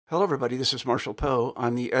Hello, everybody. This is Marshall Poe.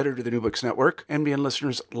 I'm the editor of the New Books Network. NBN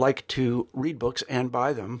listeners like to read books and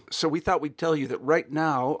buy them. So we thought we'd tell you that right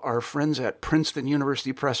now, our friends at Princeton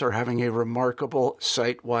University Press are having a remarkable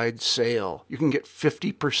site-wide sale. You can get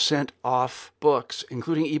 50% off books,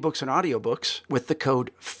 including ebooks and audiobooks, with the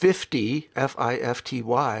code 50,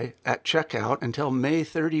 F-I-F-T-Y, at checkout until May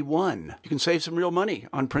 31. You can save some real money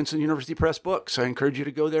on Princeton University Press books. I encourage you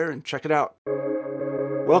to go there and check it out.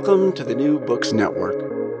 Welcome to the New Books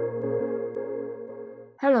Network.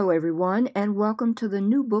 Hello, everyone, and welcome to the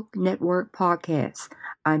New Book Network podcast.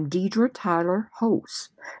 I'm Deidre Tyler,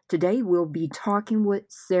 host. Today, we'll be talking with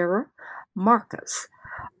Sara Marcus,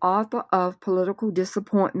 author of Political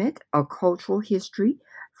Disappointment, A Cultural History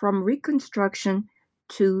from Reconstruction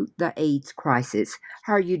to the AIDS Crisis.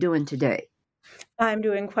 How are you doing today? I'm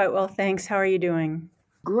doing quite well, thanks. How are you doing?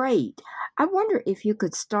 Great. I wonder if you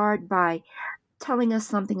could start by telling us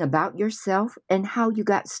something about yourself and how you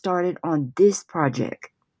got started on this project.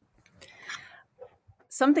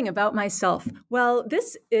 Something about myself. Well,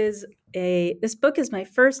 this book is my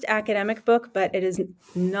first academic book, but it is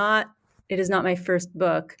not my first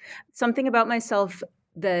book. Something about myself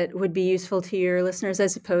that would be useful to your listeners, I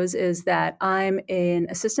suppose, is that I'm an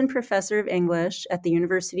assistant professor of English at the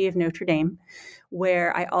University of Notre Dame,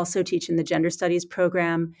 where I also teach in the gender studies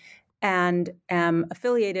program and am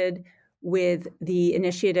affiliated with the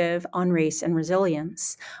Initiative on Race and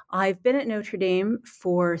Resilience. I've been at Notre Dame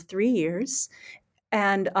for 3 years,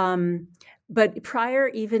 and but prior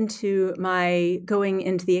even to my going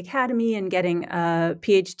into the academy and getting a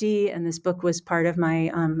PhD, and this book was part of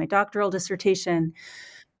my my doctoral dissertation.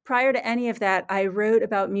 Prior to any of that, I wrote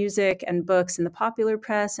about music and books in the popular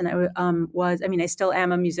press, and I still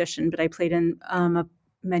am a musician, but I played in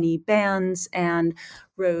many bands and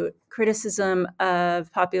wrote criticism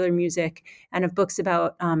of popular music and of books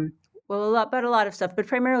about a lot of stuff, but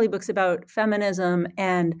primarily books about feminism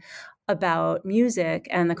and about music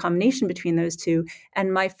and the combination between those two.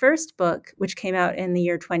 And my first book, which came out in the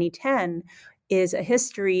year 2010, is a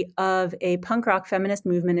history of a punk rock feminist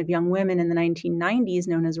movement of young women in the 1990s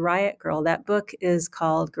known as Riot Grrrl. That book is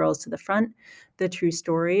called Girls to the Front, The True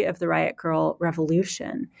Story of the Riot Grrrl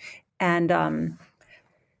Revolution.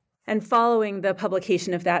 And following the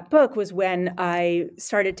publication of that book was when I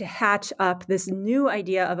started to hatch up this new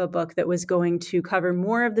idea of a book that was going to cover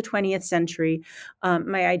more of the 20th century.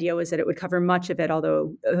 My idea was that it would cover much of it,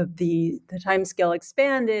 although the time scale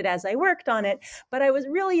expanded as I worked on it. But I was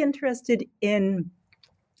really interested in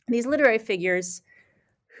these literary figures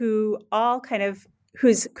whose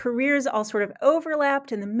careers all sort of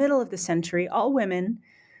overlapped in the middle of the century, all women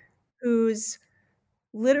whose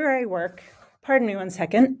literary work, pardon me one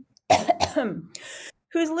second,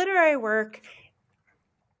 whose literary work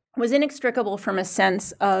was inextricable from a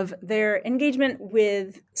sense of their engagement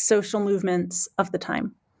with social movements of the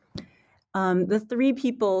time. The three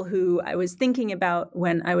people who I was thinking about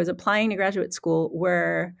when I was applying to graduate school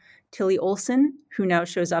were Tilly Olson, who now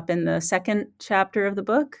shows up in the second chapter of the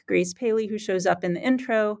book, Grace Paley, who shows up in the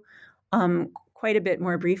intro, quite a bit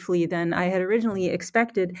more briefly than I had originally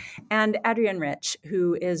expected, and Adrienne Rich,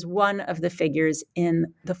 who is one of the figures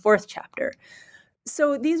in the fourth chapter.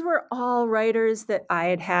 So these were all writers that I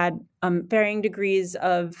had had varying degrees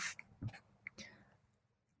of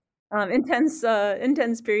intense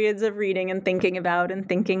periods of reading and thinking about and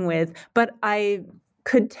thinking with, but I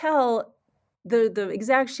could tell the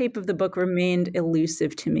exact shape of the book remained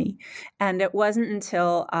elusive to me. And it wasn't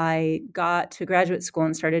until I got to graduate school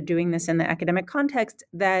and started doing this in the academic context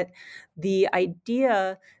that the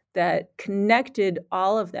idea that connected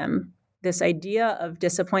all of them, this idea of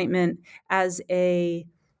disappointment as a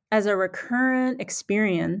recurrent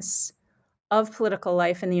experience of political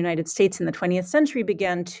life in the United States in the 20th century,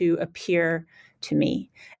 began to appear to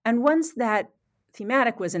me. And once that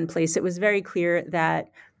thematic was in place, it was very clear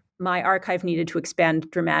that my archive needed to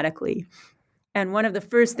expand dramatically. And one of the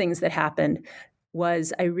first things that happened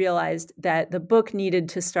was I realized that the book needed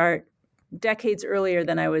to start decades earlier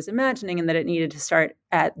than I was imagining, and that it needed to start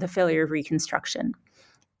at the failure of Reconstruction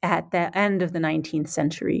at the end of the 19th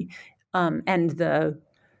century, and that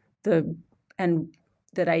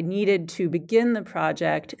I needed to begin the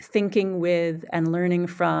project thinking with and learning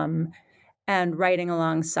from and writing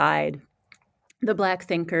alongside the Black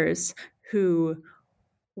thinkers who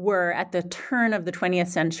were at the turn of the 20th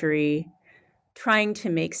century trying to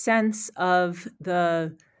make sense of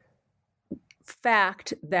the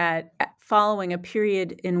fact that following a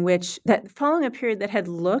period that had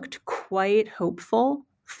looked quite hopeful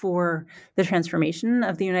for the transformation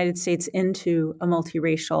of the United States into a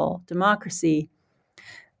multiracial democracy,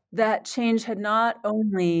 that change had not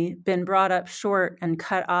only been brought up short and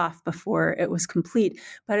cut off before it was complete,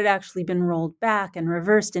 but had actually been rolled back and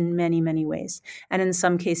reversed in many, many ways. And in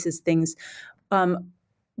some cases, things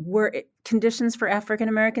were conditions for African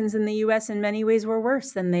Americans in the U.S. in many ways were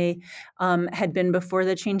worse than they had been before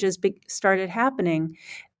the changes started happening.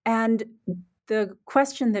 And the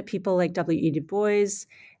question that people like W.E. Du Bois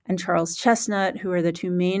and Charles Chestnut, who are the two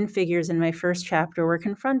main figures in my first chapter, were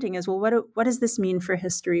confronting is, well, what does this mean for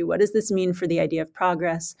history? What does this mean for the idea of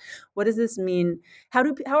progress? What does this mean? How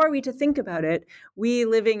are we to think about it? We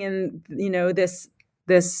living in,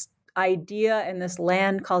 this idea and this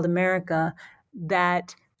land called America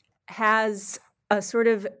that has a sort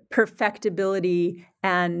of perfectibility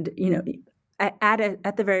and,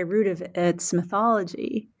 at the very root of its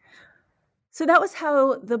mythology. So that was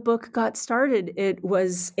how the book got started. It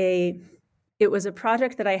was a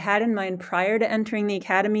project that I had in mind prior to entering the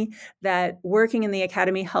academy, that working in the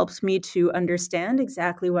academy helps me to understand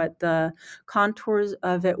exactly what the contours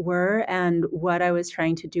of it were and what I was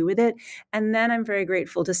trying to do with it. And then I'm very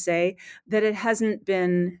grateful to say that it hasn't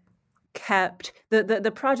been kept,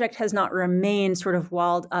 the project has not remained sort of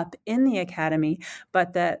walled up in the academy,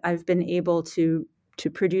 but that I've been able to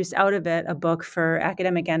produce out of it a book for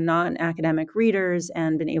academic and non-academic readers,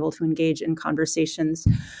 and been able to engage in conversations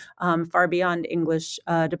far beyond English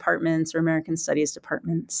departments or American Studies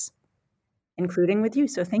departments, including with you.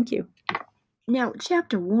 So thank you. Now,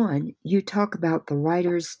 chapter 1, you talk about the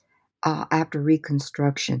writers after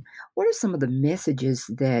Reconstruction. What are some of the messages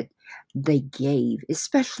that they gave,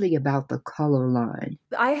 especially about the color line?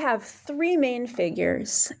 I have three main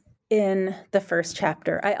figures in the first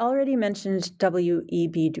chapter. I already mentioned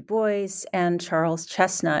W.E.B. Du Bois and Charles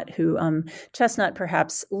Chestnut, who Chestnut,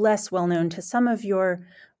 perhaps less well known to some of your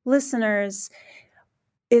listeners,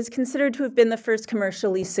 is considered to have been the first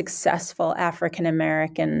commercially successful African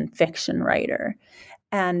American fiction writer.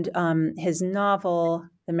 And his novel,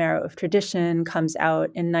 The Marrow of Tradition, comes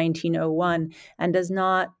out in 1901 and does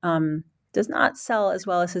not sell as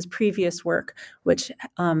well as his previous work, which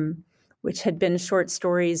had been short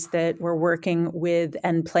stories that were working with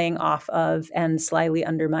and playing off of and slyly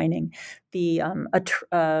undermining a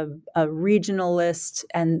regionalist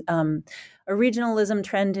and a regionalism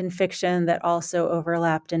trend in fiction that also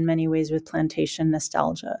overlapped in many ways with plantation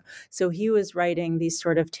nostalgia. So he was writing these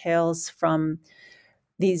sort of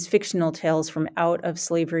these fictional tales from out of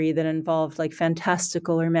slavery that involved like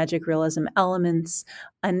fantastical or magic realism elements,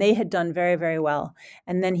 and they had done very, very well.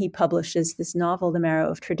 And then he publishes this novel, The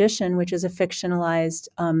Marrow of Tradition, which is a fictionalized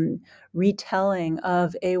retelling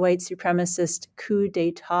of a white supremacist coup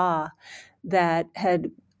d'etat that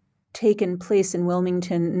had taken place in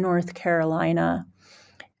Wilmington, North Carolina,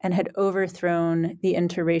 and had overthrown the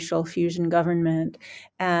interracial fusion government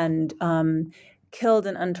and killed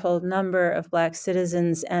an untold number of Black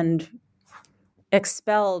citizens and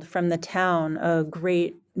expelled from the town a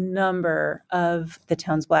great number of the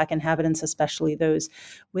town's Black inhabitants, especially those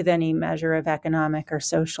with any measure of economic or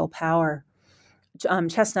social power.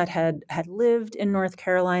 Chestnut had lived in North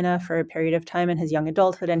Carolina for a period of time in his young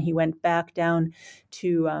adulthood, and he went back down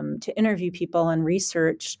to interview people and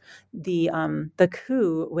research the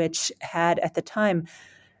coup, which had at the time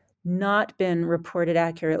not been reported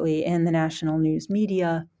accurately in the national news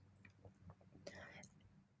media.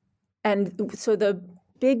 And so the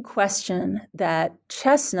big question that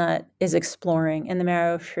Chestnut is exploring in The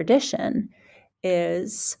Marrow of Tradition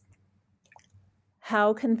is,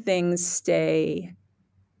 how can things stay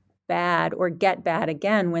bad or get bad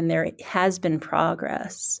again when there has been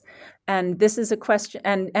progress? And this is a question,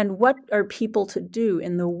 and what are people to do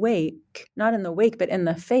in the wake, not in the wake, but in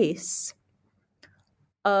the face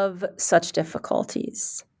of such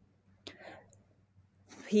difficulties?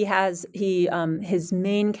 His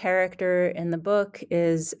main character in the book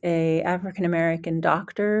is a African American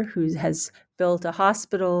doctor who has built a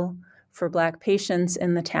hospital for Black patients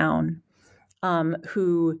in the town,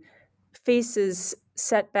 who faces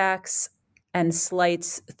setbacks and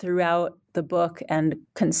slights throughout the book and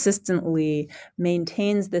consistently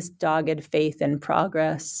maintains this dogged faith in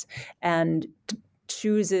progress and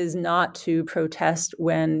chooses not to protest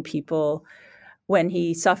when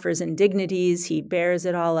he suffers indignities. He bears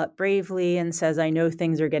it all up bravely and says, I know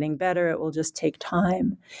things are getting better. It will just take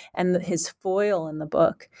time. And his foil in the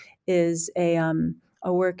book is a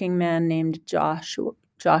working man named Josh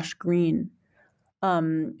Green,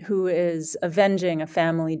 who is avenging a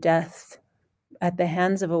family death at the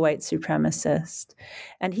hands of a white supremacist.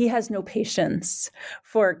 And he has no patience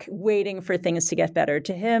for waiting for things to get better.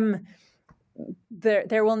 To him,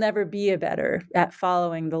 there will never be a better at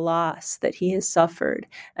following the loss that he has suffered.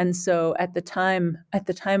 And so at the time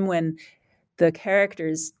when the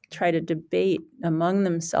characters try to debate among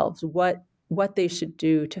themselves what they should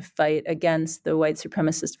do to fight against the white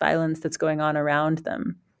supremacist violence that's going on around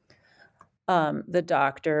them, the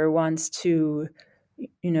doctor wants to,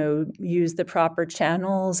 use the proper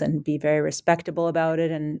channels and be very respectable about it,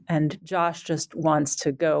 and Josh just wants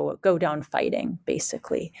to go down fighting,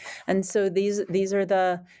 basically. And so these are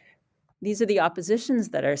the oppositions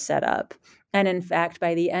that are set up. And in fact,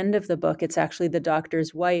 by the end of the book, it's actually the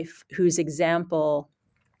doctor's wife whose example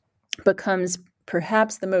becomes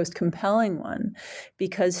perhaps the most compelling one,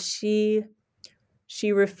 because she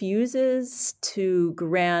refuses to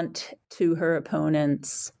grant to her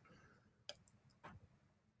opponents.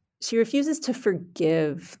 She refuses to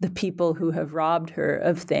forgive the people who have robbed her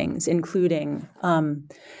of things, including,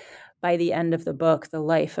 by the end of the book, the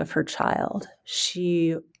life of her child.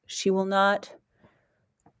 She will not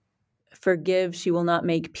forgive, she will not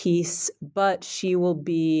make peace, but she will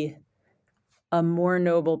be a more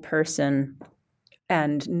noble person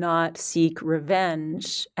and not seek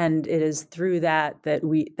revenge. And it is through that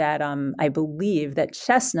I believe that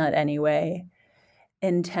Chestnut, anyway,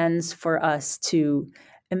 intends for us to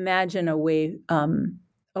imagine a way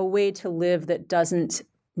to live that doesn't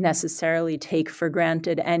necessarily take for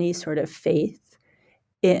granted any sort of faith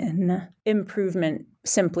in improvement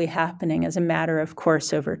simply happening as a matter of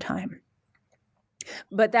course over time.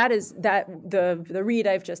 But the read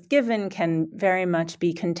I've just given can very much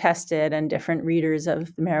be contested, and different readers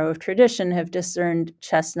of the Marrow of Tradition have discerned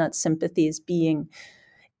Chestnut's sympathies being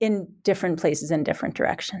in different places in different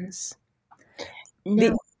directions.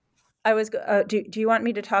 Now, do you want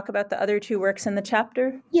me to talk about the other two works in the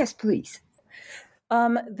chapter? Yes, please.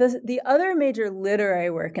 The other major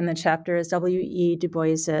literary work in the chapter is W.E.B. Du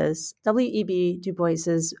Bois's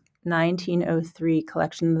 1903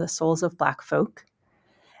 collection, The Souls of Black Folk.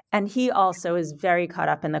 And he also is very caught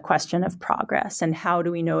up in the question of progress and how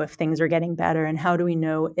do we know if things are getting better, and how do we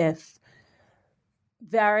know if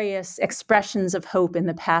various expressions of hope in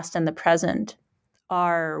the past and the present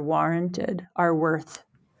are warranted, are worth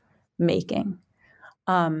making.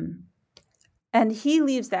 And he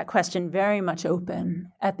leaves that question very much open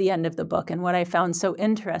at the end of the book. And what I found so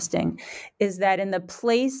interesting is that in the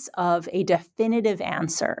place of a definitive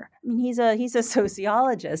answer, I mean, he's a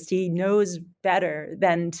sociologist. He knows better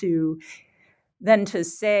than to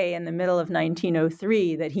say in the middle of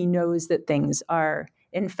 1903 that he knows that things are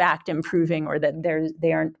in fact improving, or that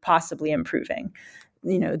they aren't possibly improving.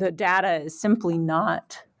 The data is simply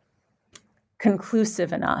not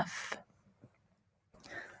conclusive enough.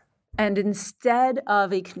 And instead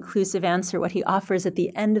of a conclusive answer, what he offers at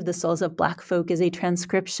the end of The Souls of Black Folk is a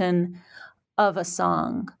transcription of a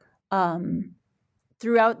song.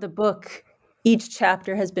 Throughout the book, each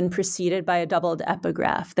chapter has been preceded by a doubled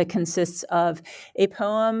epigraph that consists of a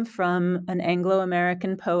poem from an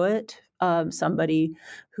Anglo-American poet, somebody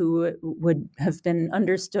who would have been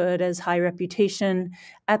understood as high reputation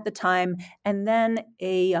at the time, and then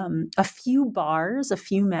a few bars, a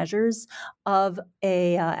few measures of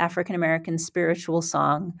a African-American spiritual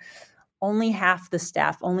song. Only half the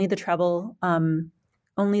staff, only the treble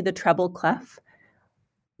clef,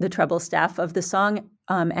 the treble staff of the song,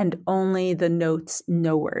 and only the notes,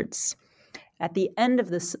 no words. At the end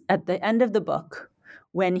of the book,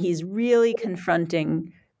 when he's really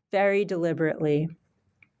confronting very deliberately,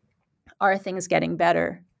 are things getting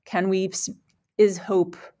better? Is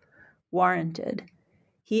hope warranted?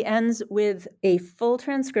 He ends with a full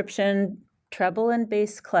transcription, treble and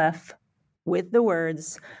bass clef, with the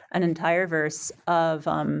words, an entire verse of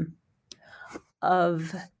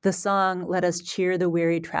the song, Let Us Cheer the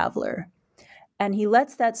Weary Traveler. And he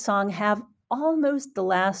lets that song have almost the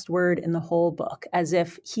last word in the whole book, as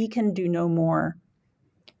if he can do no more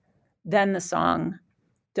than the song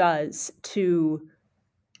does to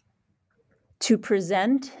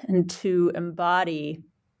present and to embody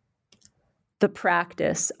the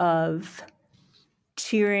practice of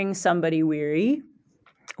cheering somebody weary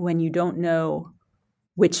when you don't know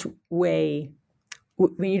which way,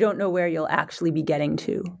 when you don't know where you'll actually be getting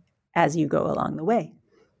to as you go along the way.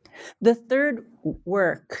 The third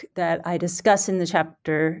work that I discuss in the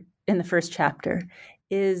first chapter,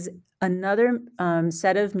 is another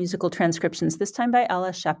set of musical transcriptions, this time by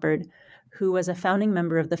Ella Shepherd, who was a founding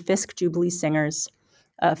member of the Fisk Jubilee Singers,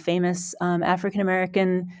 a famous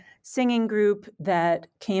African-American singing group that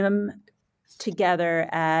came together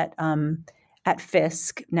at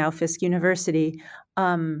Fisk, now Fisk University,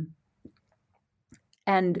 and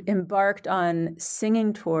embarked on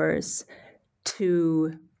singing tours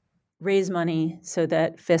to raise money so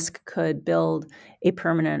that Fisk could build a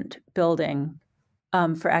permanent building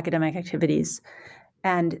for academic activities.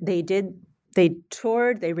 And they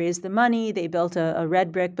toured, they raised the money, they built a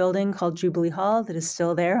red brick building called Jubilee Hall that is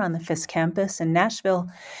still there on the Fisk campus in Nashville.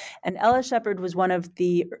 And Ella Shepherd was one of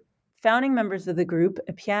the founding members of the group,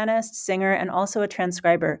 a pianist, singer, and also a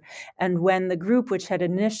transcriber. And when the group, which had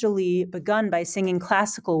initially begun by singing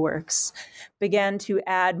classical works, began to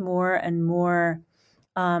add more and more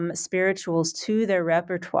spirituals to their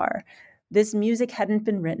repertoire, this music hadn't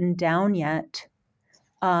been written down yet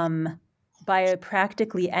by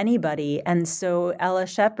practically anybody. And so Ella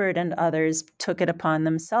Shepherd and others took it upon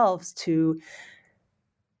themselves to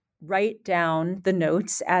write down the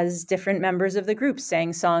notes as different members of the group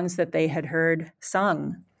sang songs that they had heard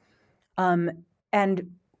sung.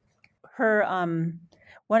 And her,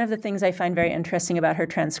 one of the things I find very interesting about her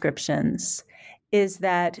transcriptions is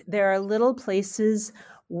that there are little places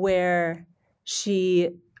where she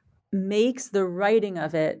makes the writing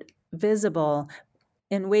of it visible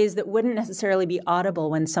in ways that wouldn't necessarily be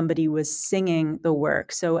audible when somebody was singing the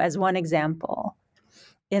work. So as one example,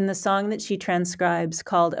 in the song that she transcribes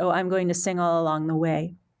called "Oh, I'm Going to Sing All Along the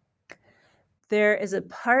Way," there is a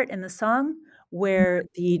part in the song where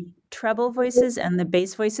the treble voices and the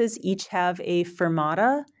bass voices each have a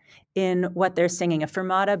fermata in what they're singing. A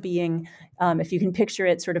fermata being, if you can picture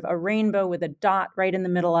it, sort of a rainbow with a dot right in the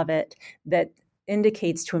middle of it that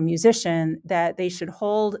indicates to a musician that they should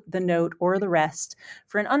hold the note or the rest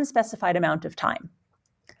for an unspecified amount of time.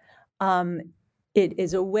 It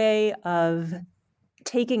is a way of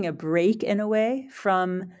taking a break in a way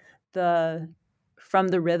from the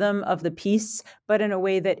rhythm of the piece, but in a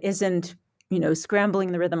way that isn't,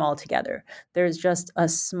 scrambling the rhythm altogether. There's just a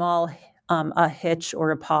small a hitch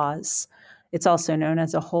or a pause. It's also known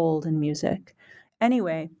as a hold in music.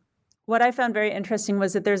 Anyway, what I found very interesting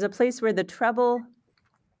was that there's a place where the treble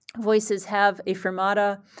voices have a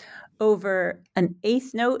fermata over an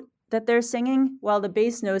eighth note that they're singing, while the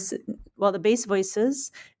bass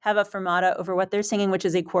voices have a fermata over what they're singing, which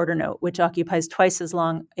is a quarter note, which occupies twice as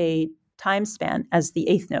long a time span as the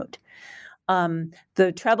eighth note.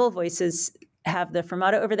 The treble voices have the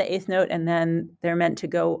fermata over the eighth note, and then they're meant to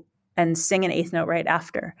go and sing an eighth note right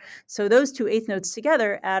after. So those two eighth notes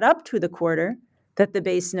together add up to the quarter that the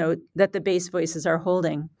bass voices are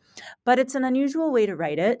holding. But it's an unusual way to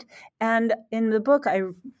write it. And in the book,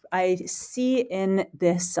 I see in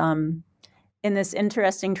this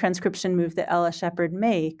interesting transcription move that Ella Shepherd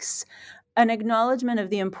makes an acknowledgement of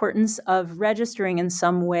the importance of registering in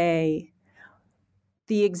some way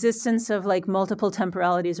the existence of like multiple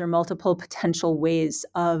temporalities or multiple potential ways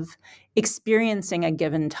of experiencing a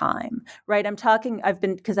given time, right? I've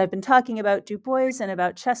been talking about Du Bois and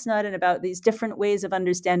about Chestnut and about these different ways of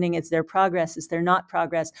understanding is there progress, is there not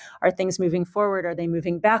progress? Are things moving forward? Are they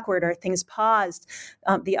moving backward? Are things paused?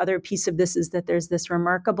 The other piece of this is that there's this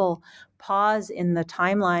remarkable pause in the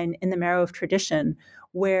timeline in the marrow of tradition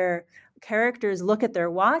where characters look at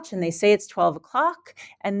their watch and they say it's 12 o'clock,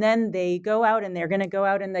 and then they go out and they're going to go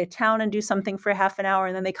out in the town and do something for half an hour,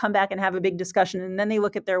 and then they come back and have a big discussion, and then they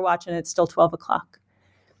look at their watch and it's still 12 o'clock.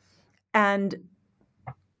 And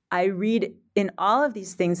I read in all of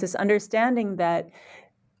these things this understanding that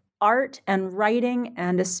art and writing,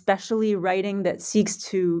 and especially writing that seeks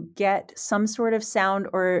to get some sort of sound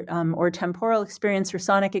or temporal experience or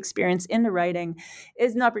sonic experience into writing,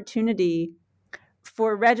 is an opportunity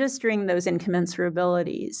for registering those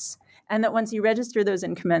incommensurabilities. And that once you register those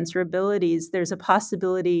incommensurabilities, there's a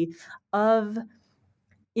possibility of,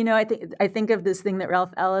 I think of this thing that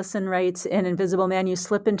Ralph Ellison writes in Invisible Man, you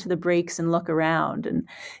slip into the breaks and look around. And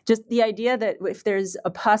just the idea that if there's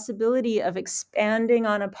a possibility of expanding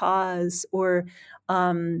on a pause or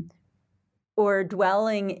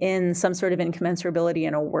dwelling in some sort of incommensurability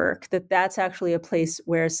in a work, that's actually a place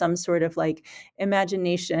where some sort of like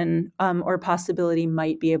imagination or possibility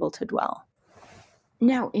might be able to dwell.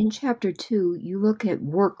 Now, in chapter 2, you look at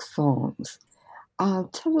work songs.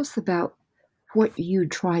 Tell us about what you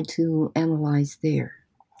try to analyze there.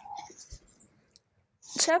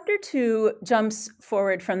 Chapter 2 jumps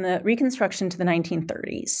forward from the Reconstruction to the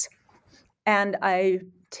 1930s. And I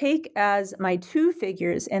take as my two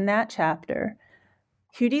figures in that chapter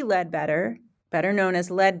Hughie Ledbetter, better known as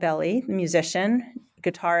Leadbelly, the musician,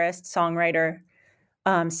 guitarist, songwriter,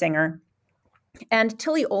 singer, and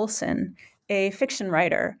Tilly Olson, a fiction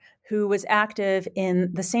writer who was active in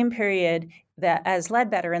the same period as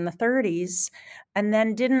Ledbetter in the 30s, and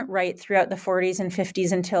then didn't write throughout the 40s and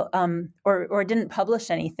 50s until, or didn't publish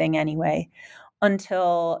anything anyway,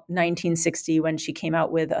 until 1960 when she came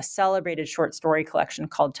out with a celebrated short story collection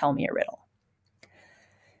called Tell Me a Riddle.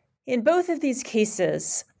 In both of these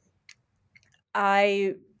cases,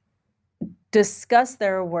 I discuss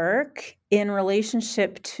their work in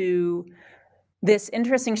relationship to this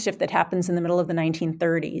interesting shift that happens in the middle of the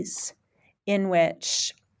 1930s, in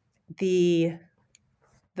which the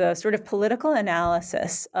sort of political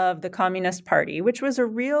analysis of the Communist Party, which was in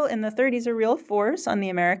the 30s, a real force on the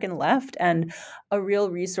American left and a real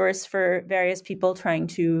resource for various people trying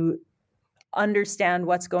to understand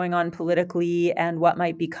what's going on politically and what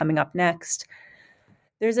might be coming up next.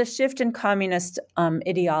 There's a shift in communist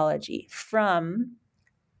ideology from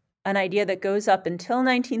an idea that goes up until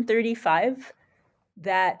 1935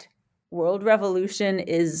 that world revolution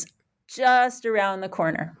is just around the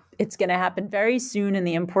corner. It's going to happen very soon, and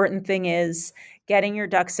the important thing is getting your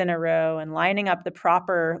ducks in a row and lining up the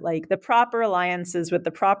proper alliances with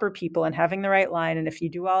the proper people and having the right line. And if you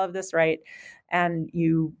do all of this right, and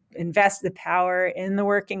you invest the power in the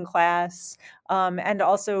working class, and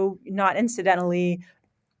also not incidentally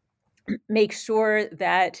make sure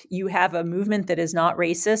that you have a movement that is not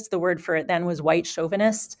racist. The word for it then was white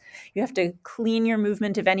chauvinist. You have to clean your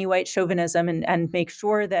movement of any white chauvinism and make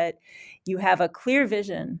sure that you have a clear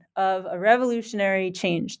vision of a revolutionary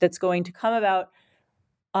change that's going to come about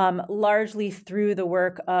largely through the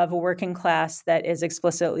work of a working class that is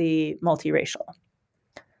explicitly multiracial.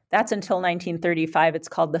 That's until 1935. It's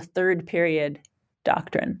called the Third Period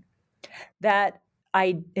Doctrine. That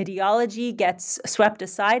ideology gets swept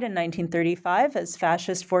aside in 1935 as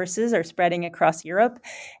fascist forces are spreading across Europe,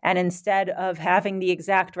 and instead of having the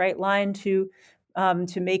exact right line to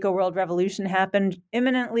make a world revolution happen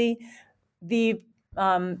imminently, the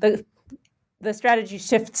strategy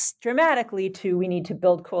shifts dramatically to we need to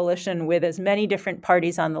build coalition with as many different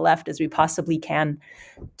parties on the left as we possibly can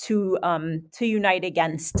to unite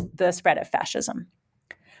against the spread of fascism.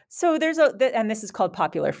 So and this is called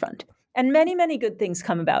Popular Front. And many, many good things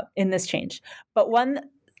come about in this change. But one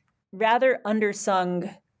rather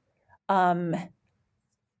undersung one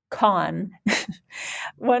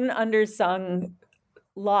undersung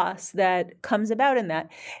loss that comes about in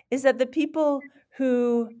that is that the people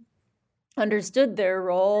who understood their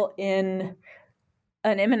role in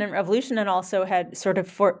an imminent revolution and also had sort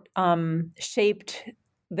of shaped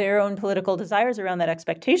their own political desires around that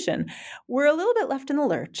expectation were a little bit left in the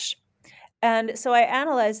lurch. And so I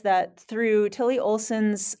analyzed that through Tilly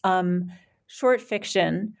Olson's short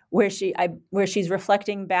fiction, where she's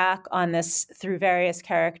reflecting back on this through various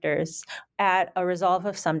characters at a resolve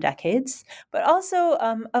of some decades, but also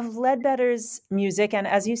of Ledbetter's music, and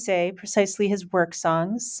as you say, precisely his work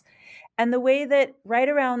songs, and the way that right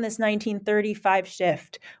around this 1935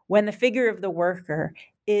 shift, when the figure of the worker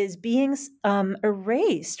is being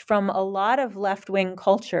erased from a lot of left-wing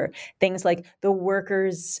culture, things like the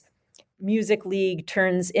workers' music league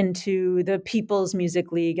turns into the people's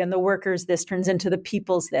music league, and the workers this turns into the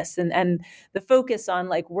people's this, and the focus on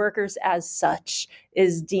like workers as such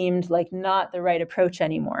is deemed like not the right approach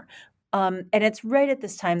anymore. And it's right at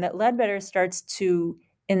this time that Ledbetter starts to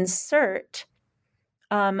insert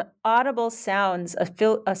audible sounds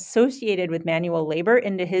associated with manual labor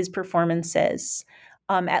into his performances,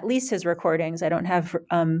 at least his recordings.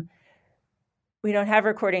 We don't have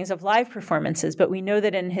recordings of live performances, but we know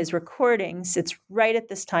that in his recordings, it's right at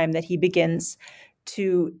this time that he begins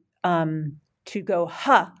to go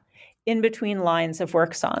ha in between lines of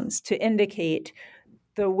work songs to indicate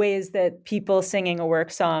the ways that people singing a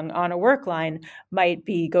work song on a work line might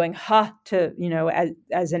be going ha to,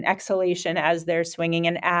 as an exhalation as they're swinging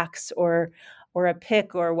an axe or a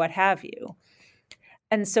pick or what have you.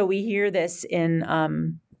 And so we hear this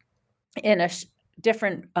in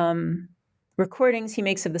different recordings he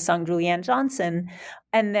makes of the song Julianne Johnson,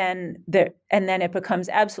 and then it becomes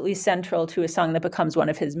absolutely central to a song that becomes one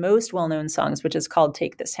of his most well-known songs, which is called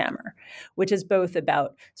 "Take This Hammer," which is both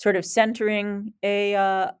about sort of centering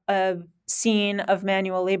a scene of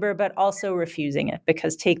manual labor, but also refusing it,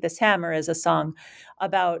 because "Take This Hammer" is a song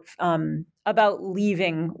about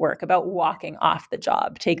leaving work, about walking off the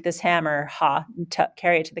job. Take this hammer, ha,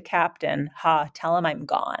 carry it to the captain, ha, tell him I'm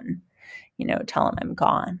gone, tell him I'm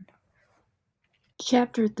gone.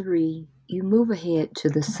 Chapter 3, you move ahead to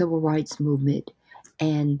the Civil Rights Movement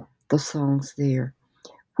and the songs there.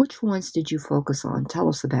 Which ones did you focus on? Tell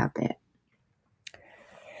us about that.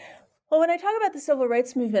 Well, when I talk about the Civil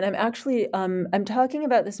Rights Movement, I'm actually I'm talking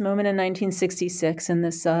about this moment in 1966 and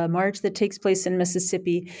this march that takes place in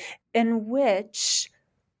Mississippi, in which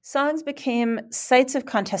songs became sites of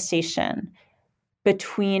contestation.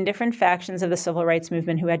 between different factions of the civil rights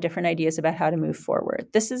movement who had different ideas about how to move forward.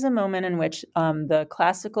 This is a moment in which the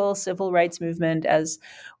classical civil rights movement, as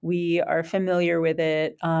we are familiar with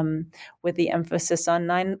it, with the emphasis on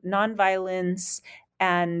nonviolence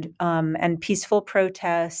and peaceful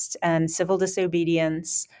protest and civil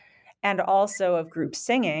disobedience, and also of group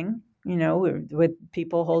singing, with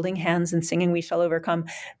people holding hands and singing "We Shall Overcome."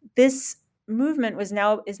 This movement is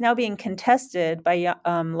now being contested by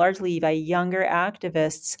largely by younger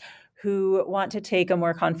activists who want to take a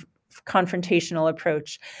more confrontational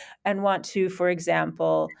approach and want to, for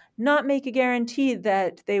example, not make a guarantee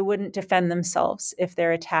that they wouldn't defend themselves if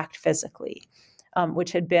they're attacked physically,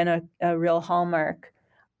 which had been a real hallmark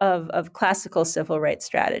of classical civil rights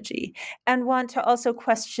strategy, and want to also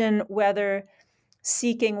question whether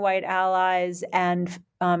seeking white allies and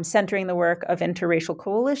centering the work of interracial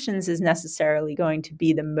coalitions is necessarily going to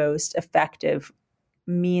be the most effective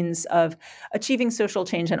means of achieving social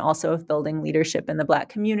change and also of building leadership in the Black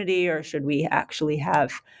community, or should we actually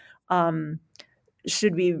have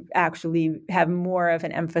more of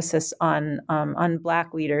an emphasis on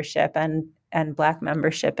Black leadership and Black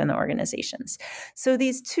membership in the organizations? So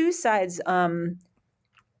these two sides,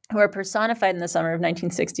 who are personified in the summer of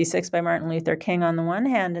 1966 by Martin Luther King on the one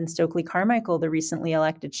hand, and Stokely Carmichael, the recently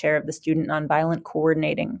elected chair of the Student Nonviolent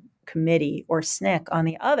Coordinating Committee, or SNCC, on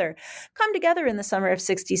the other, come together in the summer of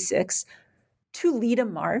 66 to lead a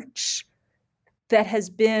march that has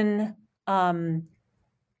been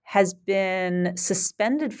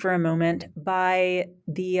suspended for a moment by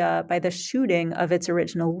the shooting of its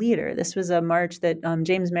original leader. This was a march that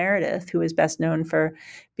James Meredith, who is best known for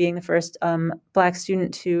being the first Black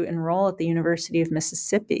student to enroll at the University of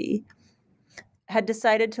Mississippi, had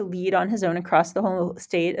decided to lead on his own across the whole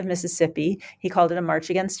state of Mississippi. He called it a march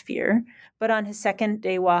against fear. But on his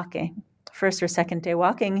first or second day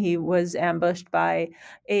walking, he was ambushed by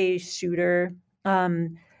a shooter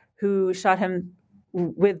who shot him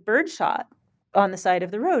with birdshot on the side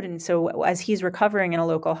of the road. And so as he's recovering in a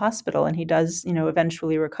local hospital, and he does,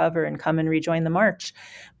 eventually recover and come and rejoin the march,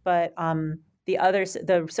 but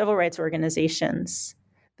the civil rights organizations,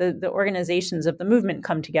 the organizations of the movement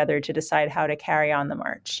come together to decide how to carry on the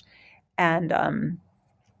march. And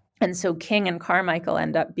so King and Carmichael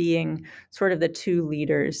end up being sort of the two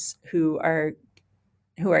leaders who are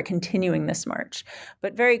continuing this march.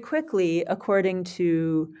 But very quickly, according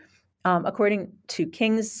to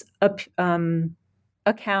King's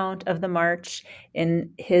account of the march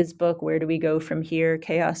in his book, Where Do We Go From Here,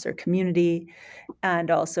 Chaos or Community? And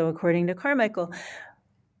also according to Carmichael,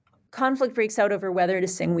 conflict breaks out over whether to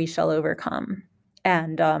sing We Shall Overcome.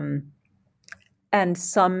 And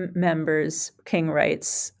some members, King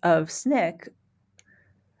writes, of SNCC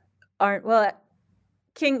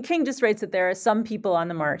King just writes that there are some people on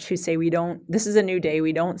the march who say this is a new day,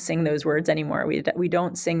 we don't sing those words anymore. We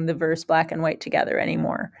don't sing the verse black and white together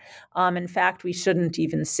anymore. In fact, we shouldn't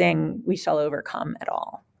even sing We Shall Overcome at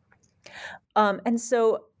all. And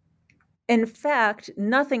so, in fact,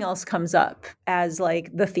 nothing else comes up as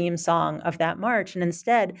like the theme song of that march. And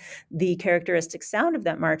instead, the characteristic sound of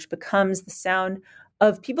that march becomes the sound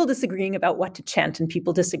of people disagreeing about what to chant and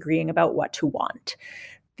people disagreeing about what to want.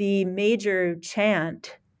 The major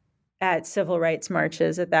chant at civil rights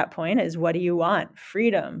marches at that point is, what do you want?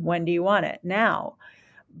 Freedom. When do you want it? Now.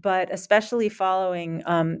 But especially following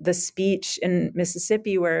the speech in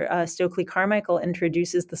Mississippi where Stokely Carmichael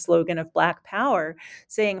introduces the slogan of Black Power,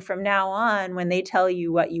 saying from now on, when they ask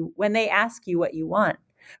you what you want,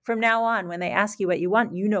 from now on, when they ask you what you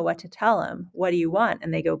want, you know what to tell them. What do you want?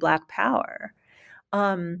 And they go Black Power.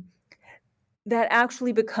 That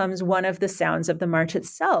actually becomes one of the sounds of the march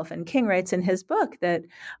itself. And King writes in his book that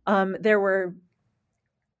there were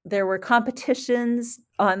competitions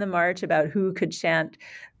on the march about who could chant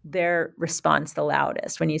their response the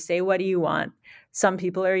loudest. When you say, what do you want? Some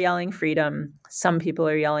people are yelling freedom. Some people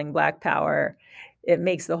are yelling Black Power. It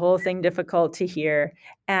makes the whole thing difficult to hear.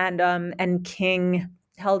 And King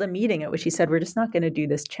held a meeting at which he said, we're just not going to do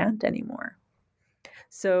this chant anymore.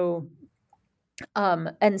 So,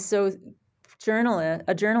 a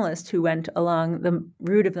journalist who went along the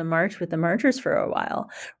route of the march with the marchers for a while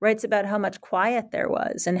writes about how much quiet there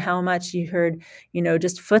was and how much you heard,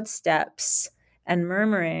 just footsteps and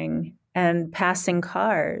murmuring and passing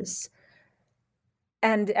cars.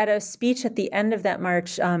 And at a speech at the end of that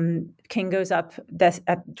march, King goes up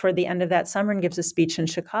toward the end of that summer and gives a speech in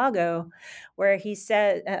Chicago where he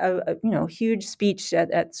said, a huge speech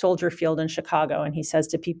at Soldier Field in Chicago. And he says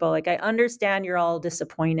to people, like, I understand you're all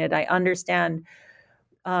disappointed. I understand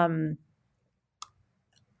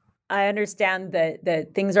that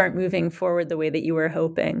things aren't moving forward the way that you were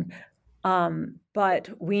hoping. But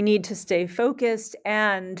we need to stay focused,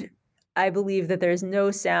 and I believe that there's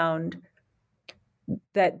no sound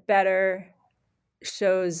that better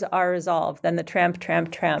shows our resolve than the tramp,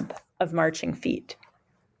 tramp, tramp of marching feet.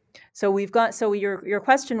 So your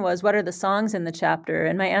question was, what are the songs in the chapter?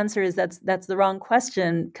 And my answer is that's the wrong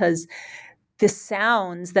question, because the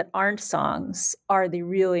sounds that aren't songs are the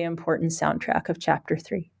really important soundtrack of chapter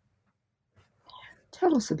 3.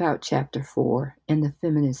 Tell us about Chapter 4 and the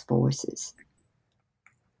feminist voices.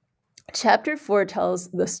 Chapter 4 tells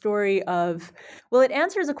the story of, it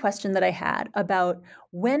answers a question that I had about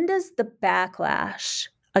when does the backlash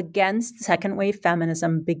against second wave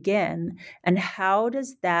feminism begin, and how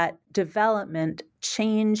does that development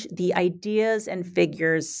change the ideas and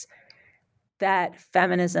figures that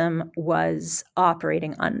feminism was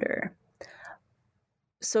operating under.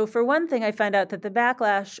 So for one thing, I find out that the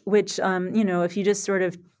backlash, which, if you just sort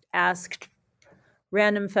of asked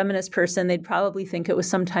random feminist person, they'd probably think it was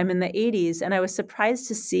sometime in the 80s. And I was surprised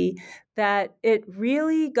to see that it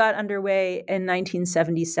really got underway in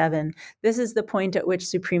 1977. This is the point at which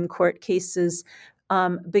Supreme Court cases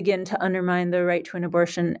begin to undermine the right to an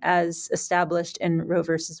abortion as established in Roe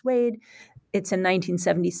versus Wade. It's in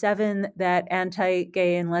 1977 that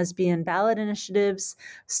anti-gay and lesbian ballot initiatives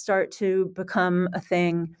start to become a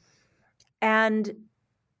thing. And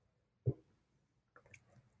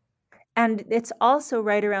it's also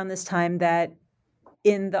right around this time that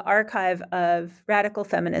in the archive of radical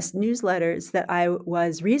feminist newsletters that I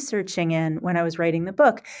was researching in when I was writing the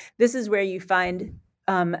book, this is where you find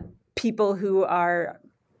people who are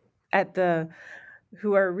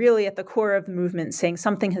really at the core of the movement saying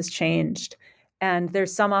something has changed and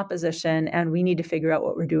there's some opposition and we need to figure out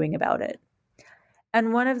what we're doing about it.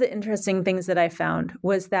 And one of the interesting things that I found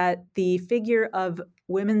was that the figure of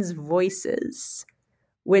women's voices,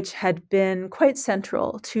 which had been quite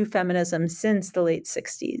central to feminism since the late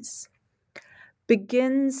 60s,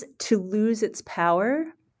 begins to lose its power,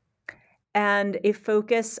 and a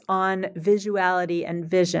focus on visuality and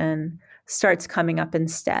vision starts coming up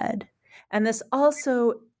instead. And this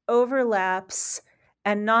also overlaps,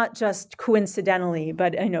 and not just coincidentally,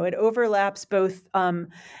 but it overlaps both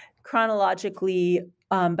chronologically,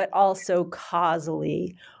 but also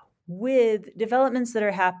causally with developments that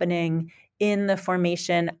are happening in the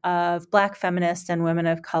formation of Black feminist and women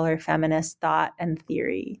of color feminist thought and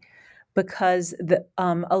theory, because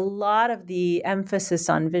a lot of the emphasis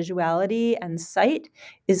on visuality and sight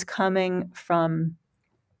is coming from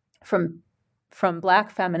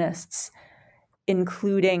Black feminists,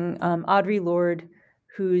 including Audre Lorde,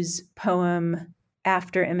 whose poem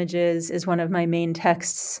After Images is one of my main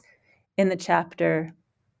texts in the chapter,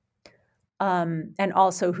 and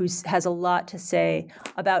also who has a lot to say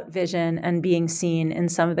about vision and being seen in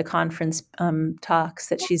some of the conference talks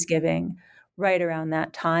that she's giving right around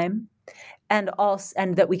that time. And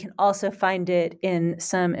that we can also find it in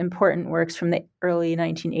some important works from the early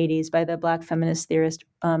 1980s by the Black feminist theorist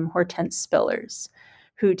Hortense Spillers,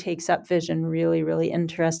 who takes up vision really, really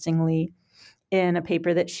interestingly in a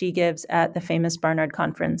paper that she gives at the famous Barnard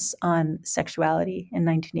Conference on Sexuality in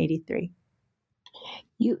 1983.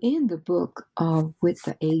 You end the book with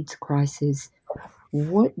the AIDS crisis.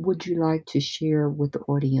 What would you like to share with the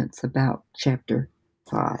audience about Chapter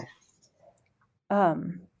 5?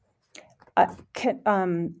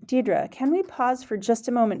 Deidre, can we pause for just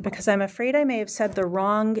a moment, because I'm afraid I may have said the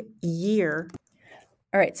wrong year.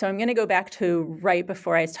 All right, so I'm going to go back to right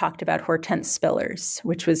before I talked about Hortense Spillers,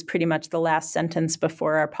 which was pretty much the last sentence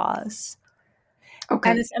before our pause. Okay.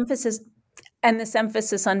 And this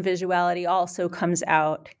emphasis on visuality also comes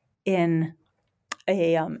out in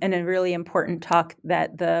a really important talk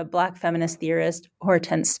that the Black feminist theorist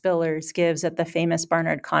Hortense Spillers gives at the famous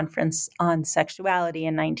Barnard Conference on Sexuality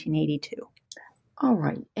in 1982. All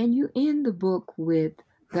right, and you end the book with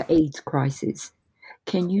the AIDS crisis.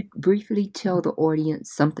 Can you briefly tell the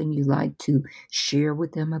audience something you'd like to share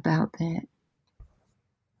with them about that?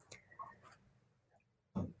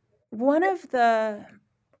 One of the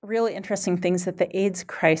really interesting things that the AIDS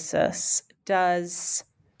crisis does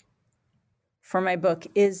for my book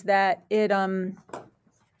is that it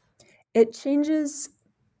changes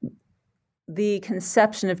the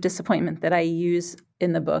conception of disappointment that I use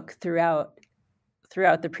in the book throughout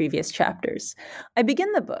the previous chapters. I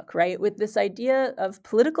begin the book, right, with this idea of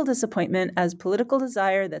political disappointment as political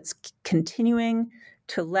desire that's continuing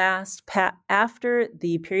to last after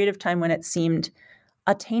the period of time when it seemed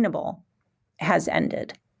attainable has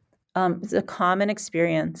ended. It's a common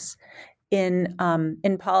experience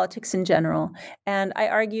in politics in general. And I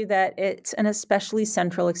argue that it's an especially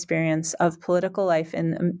central experience of political life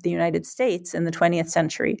in the United States in the 20th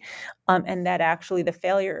century. And that actually the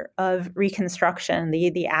failure of Reconstruction,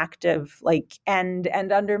 the active end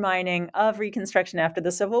and undermining of Reconstruction after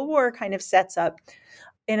the Civil War kind of sets up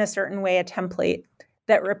in a certain way a template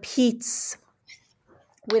that repeats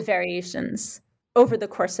with variations over the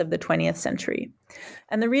course of the 20th century.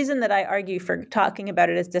 And the reason that I argue for talking about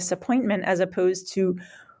it as disappointment as opposed to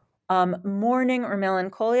mourning or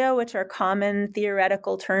melancholia, which are common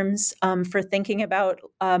theoretical terms for thinking about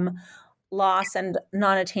loss and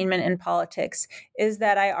non-attainment in politics, is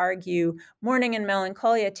that I argue mourning and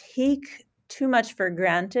melancholia take too much for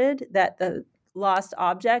granted that the lost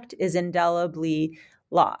object is indelibly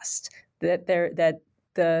lost, that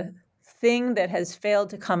the thing that has failed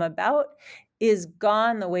to come about is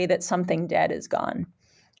gone the way that something dead is gone.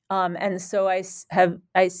 And so I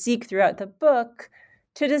seek throughout the book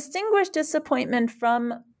to distinguish disappointment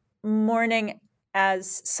from mourning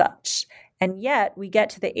as such. And yet we get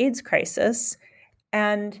to the AIDS crisis,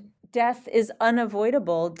 and death is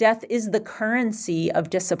unavoidable. Death is the currency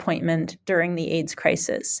of disappointment during the AIDS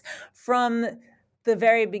crisis. From the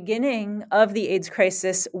very beginning of the AIDS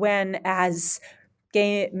crisis, when as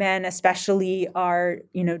gay men especially are,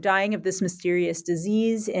 dying of this mysterious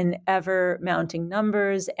disease in ever mounting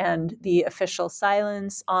numbers, and the official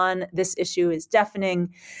silence on this issue is deafening.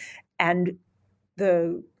 And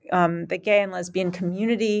the gay and lesbian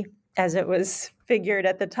community, as it was figured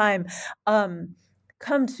at the time,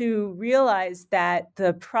 come to realize that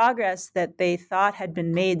the progress that they thought had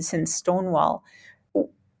been made since Stonewall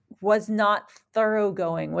was not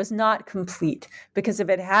thoroughgoing, was not complete, because if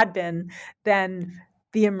it had been, then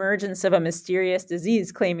the emergence of a mysterious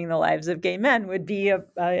disease claiming the lives of gay men would be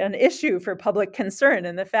an issue for public concern.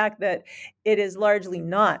 And the fact that it is largely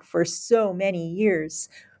not for so many years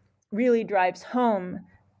really drives home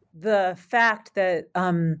the fact that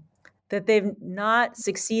that they've not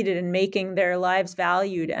succeeded in making their lives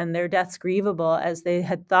valued and their deaths grievable as they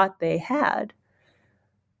had thought they had.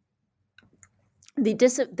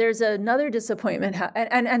 There's another disappointment,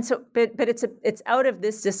 but it's out of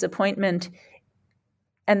this disappointment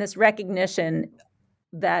and this recognition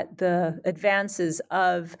that the advances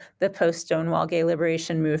of the post-Stonewall gay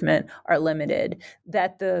liberation movement are limited,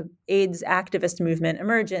 that the AIDS activist movement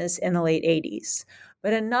emerges in the late 80s.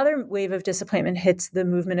 But another wave of disappointment hits the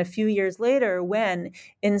movement a few years later when,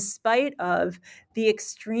 in spite of the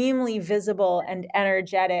extremely visible and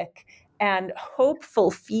energetic and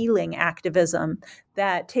hopeful feeling activism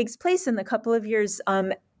that takes place in the couple of years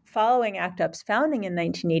following ACT UP's founding in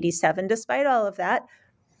 1987, despite all of that,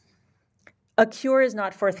 a cure is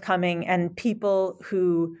not forthcoming, and people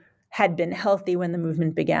who had been healthy when the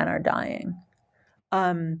movement began are dying.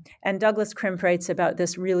 And Douglas Crimp writes about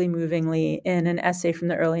this really movingly in an essay from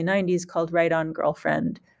the early 90s called Right On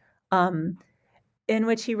Girlfriend, in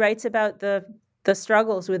which he writes about the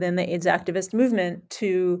struggles within the AIDS activist movement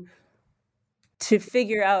to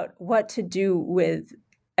figure out what to do with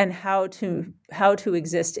and how to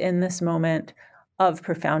exist in this moment of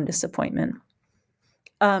profound disappointment.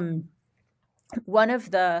 One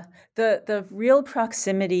of the real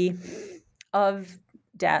proximity of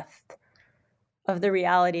death, of the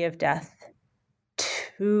reality of death,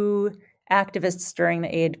 to activists during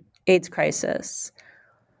the AIDS crisis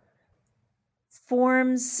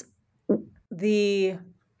forms the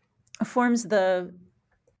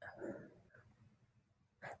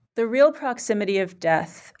real proximity of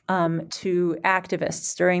death to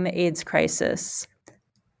activists during the AIDS crisis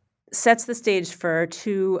sets the stage for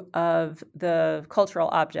two of the cultural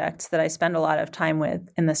objects that I spend a lot of time with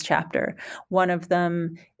in this chapter. One of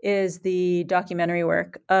them is the documentary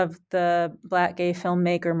work of the Black gay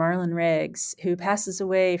filmmaker Marlon Riggs, who passes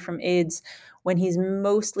away from AIDS when he's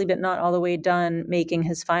mostly, but not all the way done, making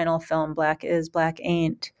his final film, Black Is, Black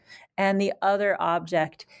Ain't. And the other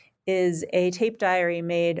object is a tape diary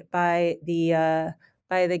made by the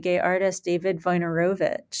gay artist David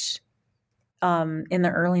Wojnarowicz, in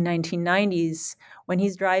the early 1990s, when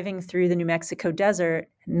he's driving through the New Mexico desert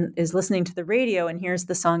and is listening to the radio and hears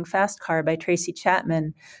the song Fast Car by Tracy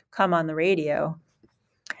Chapman come on the radio.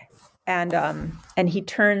 And he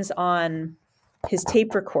turns on his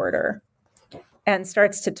tape recorder and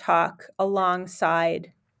starts to talk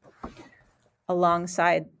alongside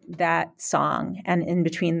that song and in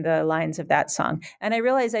between the lines of that song. And I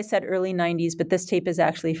realize I said early 90s, but this tape is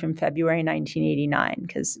actually from February 1989,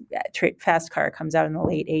 because Fast Car comes out in the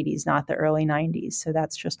late 80s, not the early 90s. So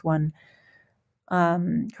that's just one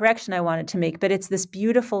correction I wanted to make. But it's this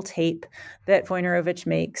beautiful tape that Wojnarowicz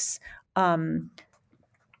makes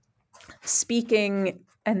speaking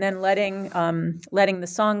and then letting the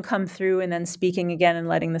song come through, and then speaking again and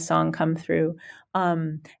letting the song come through.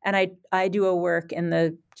 And I do a work in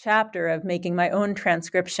the chapter of making my own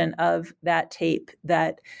transcription of that tape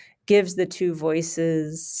that gives the two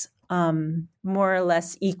voices more or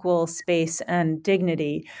less equal space and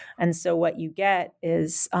dignity. And so what you get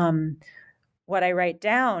is what I write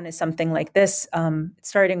down is something like this,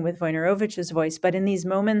 starting with Wojnarowicz's voice. But in these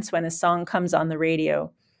moments when a song comes on the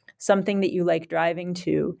radio, something that you like driving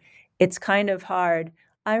to, it's kind of hard.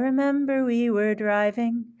 I remember we were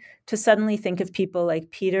driving to suddenly think of people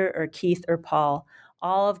like Peter or Keith or Paul,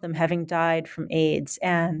 all of them having died from AIDS.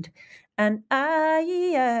 And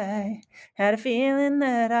I had a feeling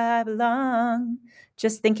that I belong.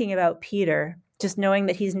 Just thinking about Peter, just knowing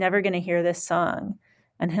that he's never going to hear this song,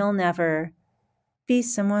 and he'll never be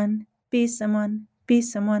someone, be someone, be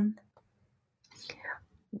someone.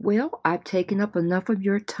 Well, I've taken up enough of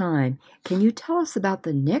your time. Can you tell us about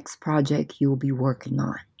the next project you'll be working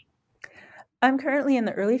on? I'm currently in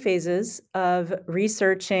the early phases of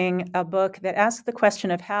researching a book that asks the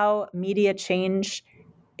question of how media change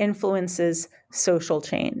influences social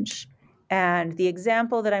change. And the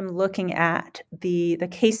example that I'm looking at, the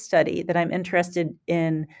case study that I'm interested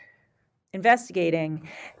in investigating,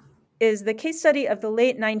 is the case study of the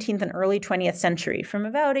late 19th and early 20th century, from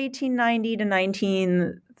about 1890 to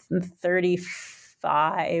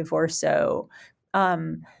 1935 or so,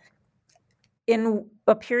 in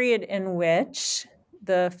a period in which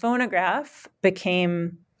the phonograph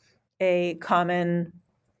became a common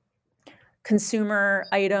consumer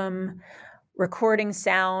item. Recording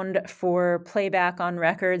sound for playback on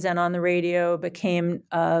records and on the radio became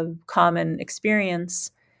a common experience.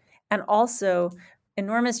 And also,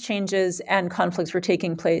 enormous changes and conflicts were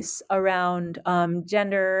taking place around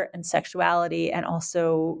gender and sexuality, and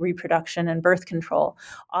also reproduction and birth control.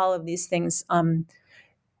 All of these things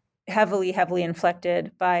heavily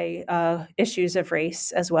inflected by issues of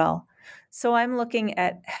race as well. So I'm looking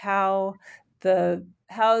at how the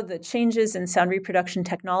changes in sound reproduction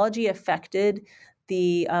technology affected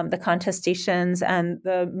the contestations and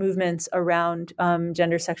the movements around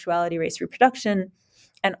gender, sexuality, race, reproduction,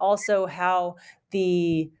 and also how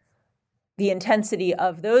the intensity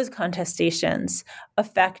of those contestations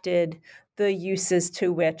affected the uses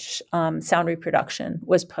to which sound reproduction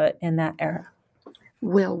was put in that era.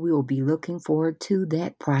 Well, we'll be looking forward to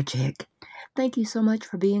that project. Thank you so much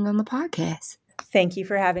for being on the podcast. Thank you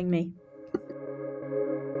for having me.